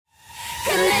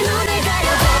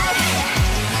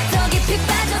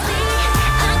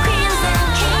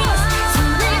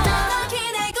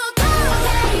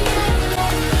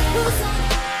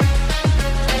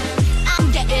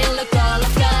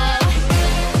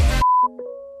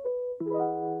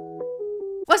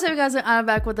What's up, you guys? I'm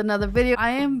back with another video.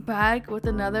 I am back with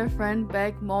another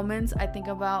FreenBeck moments I think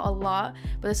about a lot,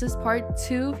 but this is part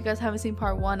 2. If you guys haven't seen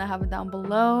part 1, I have it down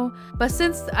below. But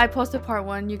since I posted part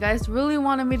 1, you guys really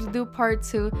wanted me to do part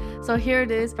 2, so here it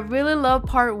is. I really love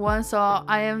part 1, so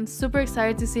I am super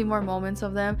excited to see more moments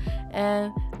of them,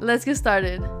 and let's get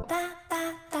started.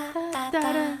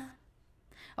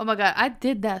 Oh my god, I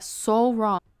did that so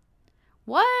wrong.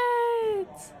 What?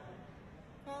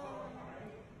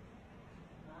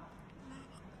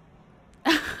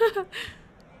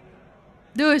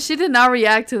 Dude, she did not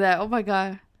react to that. Oh my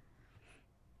god.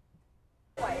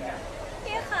 I'm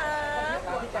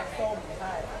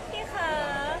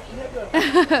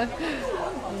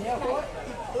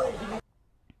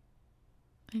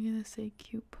gonna say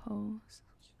cute pose.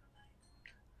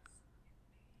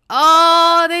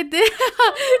 Oh, they did.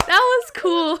 That was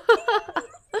cool.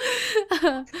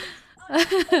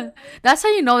 That's how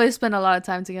you know they spend a lot of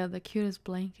time together. The cutest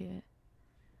blanket.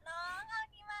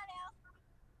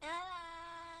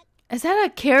 Is that a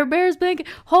Care Bears blanket?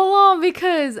 Hold on,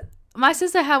 because my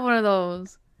sister had one of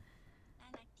those.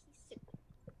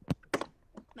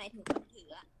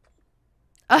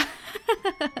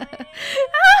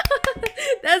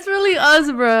 That's really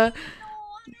us, bruh.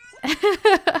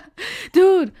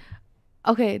 Dude.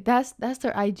 Okay, that's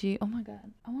their IG. Oh my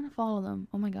god. I want to follow them.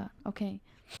 Oh my god. Okay.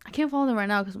 I can't follow them right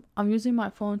now because I'm using my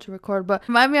phone to record. But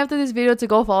remind me after this video to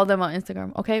go follow them on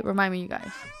Instagram. Okay? Remind me, you guys.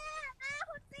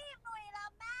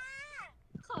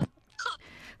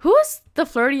 Who's the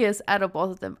flirtiest out of both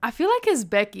of them? I feel like it's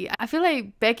Becky. I feel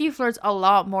like Becky flirts a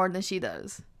lot more than she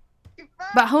does.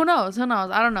 But who knows? Who knows?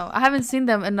 I don't know. I haven't seen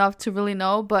them enough to really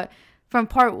know. But from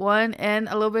part 1 and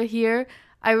a little bit here,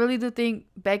 I really do think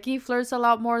Becky flirts a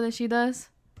lot more than she does.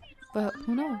 But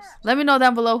who knows? Let me know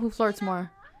down below who flirts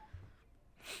more.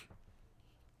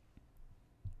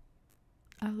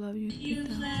 I love you.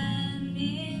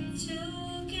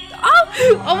 Oh!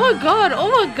 Oh my god! Oh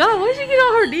my god! Why did she get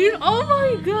on her knees? Oh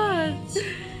my god!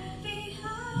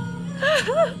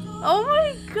 Oh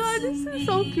my god! This is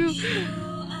so cute,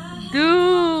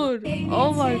 dude!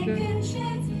 Oh my god!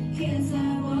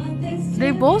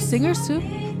 They both singers too.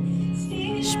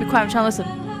 Shh, be quiet. I'm trying to listen.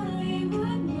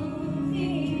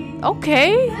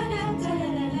 Okay.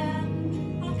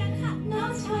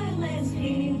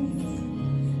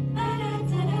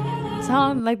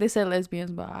 Sound like they said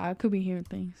lesbians, but I could be hearing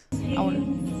things. I want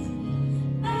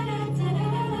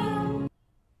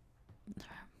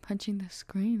punching the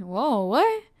screen. Whoa,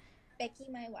 what? Becky,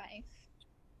 my wife.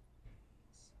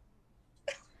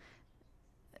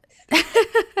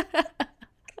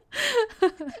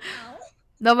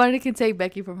 Nobody can take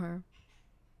Becky from her.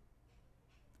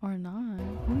 Or not.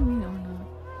 What do you mean or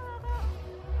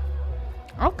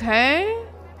not? Okay.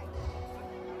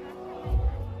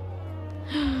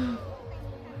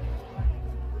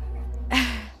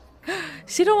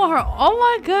 She don't want her. Oh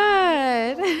my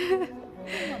god.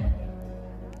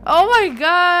 Oh my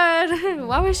god.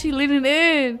 Why was she leaning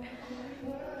in?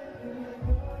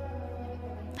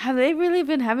 Have they really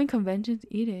been having conventions?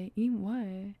 Eat it. Eat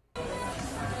what?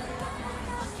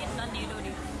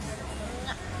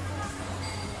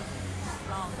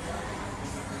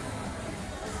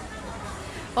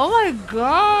 Oh my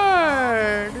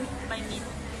god.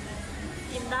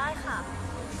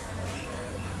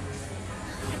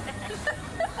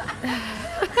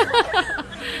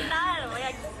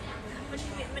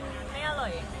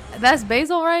 That's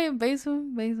basil, right? Basil.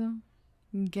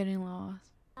 I'm getting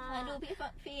lost.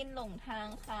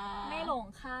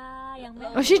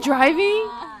 Oh, she driving?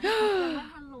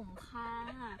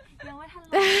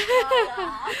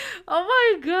 Oh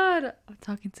my god. I'm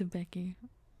talking to Becky.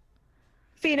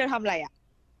 ฟีนเธอทำอะไรอ่ะ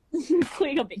คุ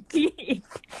ยกับเบกกี้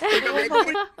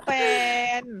เป็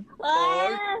น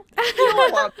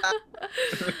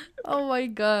Oh my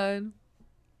god.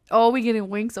 Oh, we getting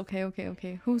winks? Okay.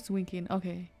 Who's winking?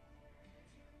 Okay.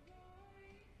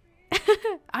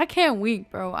 I can't wink,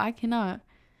 bro. I cannot.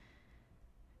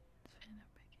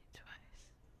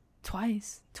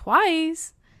 Twice.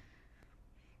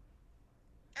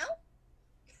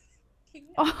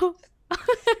 Oh.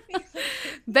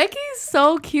 Becky's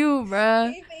so cute,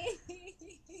 bruh.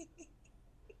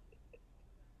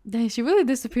 Dang, she really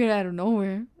disappeared out of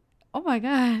nowhere. Oh my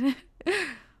god.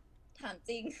 ถาม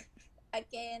จริง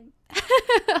again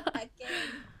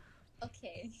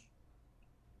okay.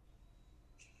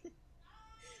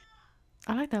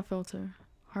 I like that filter.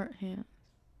 Heart hand.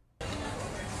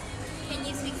 Can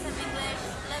you speak some English?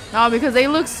 No, because they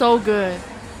look so good.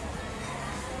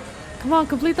 Come on,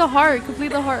 complete the heart.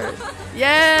 Complete the heart.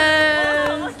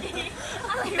 Yes.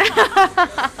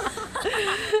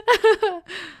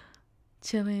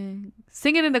 chilling.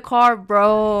 Sing it in the car,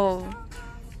 bro.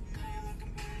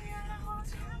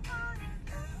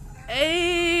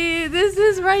 Hey, this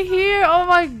is right here. Oh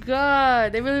my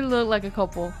god. They really look like a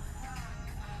couple.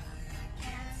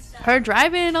 Her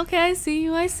driving. Okay, I see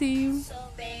you. I see you. So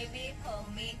baby, pull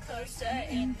me closer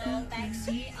in the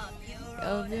backseat of your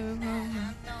rover. And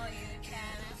I know you can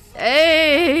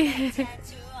Hey.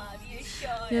 tattoo of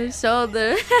Your your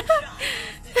shoulder. shoulder.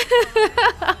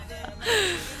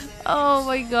 Oh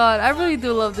my god, I really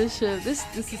do love this shit. This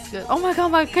is good. Oh my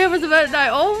god, my camera's about to die.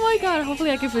 Oh my god,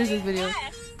 hopefully I can finish this video.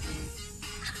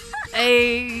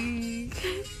 Hey.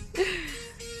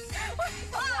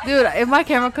 Dude, if my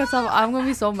camera cuts off, I'm gonna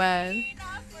be so mad.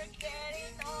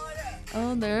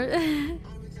 Oh, there.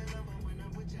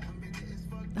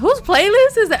 Whose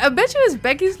playlist is that? I bet you it's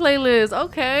Becky's playlist.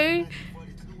 Okay.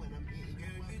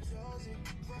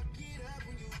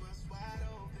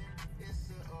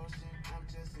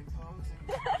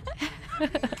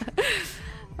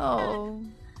 Oh.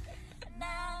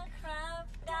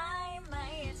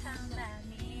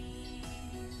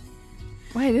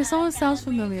 Wait, this song sounds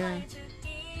familiar.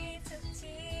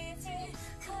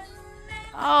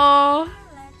 Oh.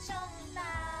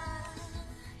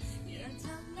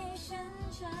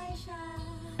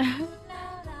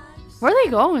 Where are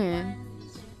they going?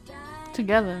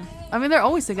 Together. I mean, they're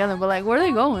always together, but like, where are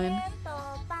they going?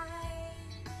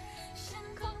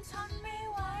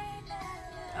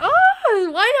 Oh,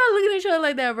 why y'all looking at each other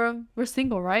like that, bro? We're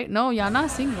single, right? No, y'all not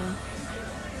single.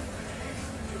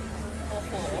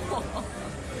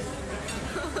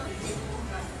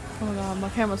 Oh god, my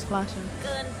camera's flashing.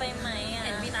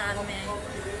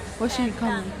 What's she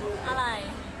coming?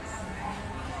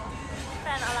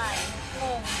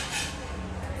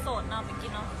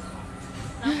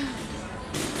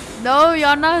 No,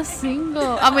 y'all not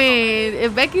single. I mean,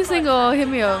 if Becky's single, hit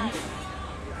me up.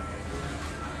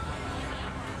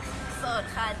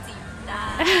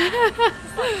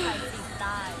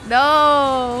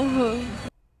 No.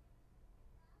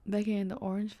 Becky in the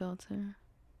orange filter.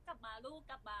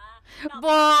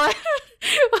 Boy,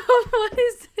 what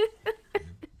is it?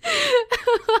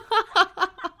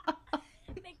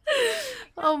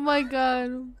 Oh my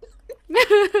god.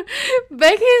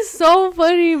 Becky's so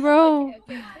funny, bro.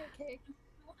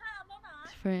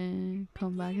 Friend,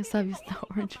 come back and stop using the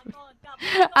orange filter.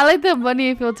 I like the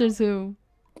bunny filter too.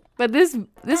 But this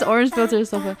orange filter is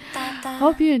so fun.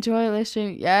 Hope you enjoy it. Let's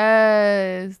stream.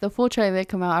 Yes, the full trailer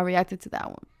come out. I reacted to that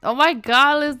one. Oh my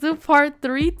god, let's do part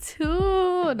 3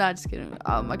 too. Nah, just kidding.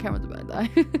 My camera's about to die.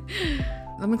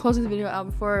 Let me close this video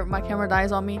out before my camera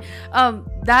dies on me.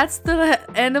 That's the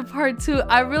end of part 2.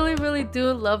 I really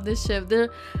do love this ship. They're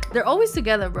always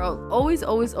together, bro. Always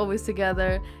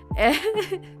together. And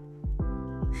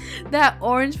that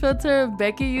orange filter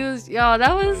Becky used, yo,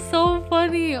 that was so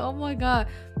funny. Oh my god.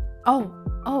 Oh,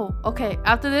 okay.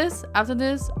 After this, I'm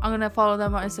gonna follow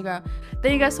them on Instagram.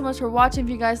 Thank you guys so much for watching.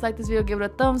 If you guys like this video, give it a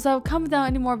thumbs up. Comment down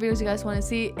any more videos you guys want to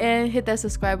see, and hit that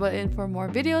subscribe button for more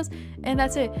videos. And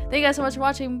that's it. Thank you guys so much for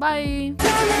watching. Bye.